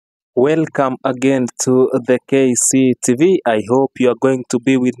Welcome again to the KCTV. I hope you are going to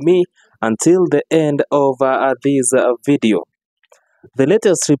be with me until the end of this video. The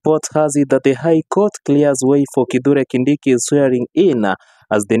latest report has it that the High Court clears way for Kindiki swearing in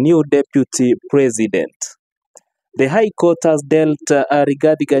as the new deputy president. The High Court has dealt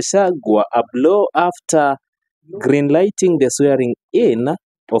Rigathi Gachagua a blow after greenlighting the swearing in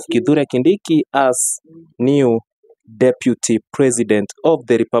of Kindiki as new deputy president of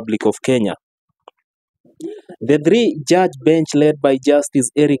the Republic of Kenya. The three-judge bench led by Justice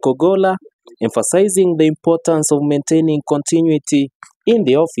Eric Ogola, emphasizing the importance of maintaining continuity in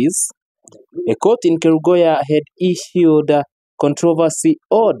the office. A court in Kerugoya had issued controversy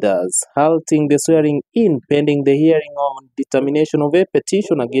orders halting the swearing-in pending the hearing on determination of a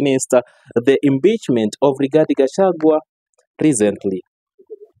petition against the impeachment of Rigathi Gachagua recently.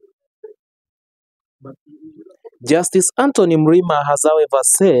 Justice Anthony Mrima has, however,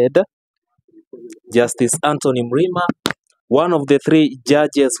 said, one of the three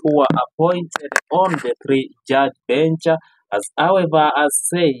judges who were appointed on the three-judge bench, has, however,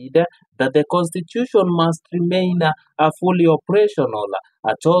 said that the Constitution must remain fully operational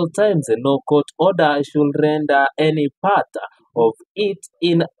at all times, and no court order should render any part of it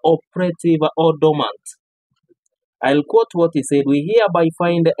inoperative or dormant. I'll quote what he said. "We hereby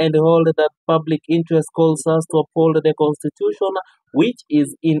find and hold that public interest calls us to uphold the Constitution, which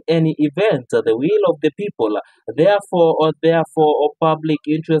is in any event the will of the people. Therefore, public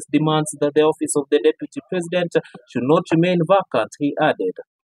interest demands that the office of the Deputy President should not remain vacant," he added.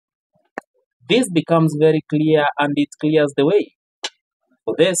 This becomes very clear, and it clears the way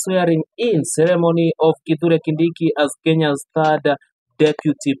for the swearing-in ceremony of Kindiki as Kenya's third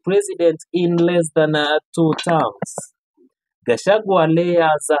deputy president in less than 2 terms. Gachagua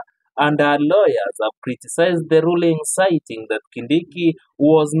layers and lawyers have criticized the ruling, citing that Kindiki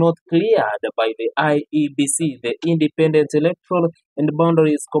was not cleared by the IEBC, the Independent Electoral and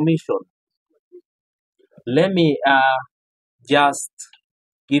Boundaries Commission. Let me just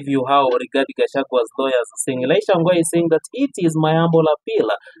give you how Rigathi Gachagua's lawyers are saying. Elisha Ngoi is saying that it is my humble appeal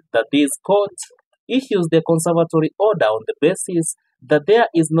that this court issues the conservatory order on the basis that there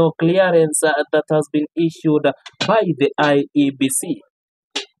is no clearance that has been issued by the IEBC.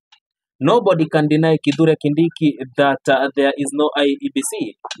 Nobody can deny Kindiki that there is no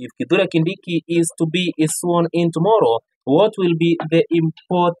IEBC. If Kindiki is to be sworn in tomorrow, what will be the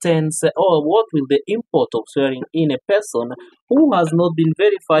importance or what will the import of swearing in a person who has not been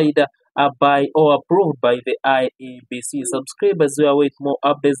verified by or approved by the IEBC? Subscribe as we await more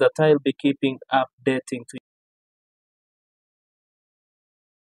updates that I'll be keeping updating to you.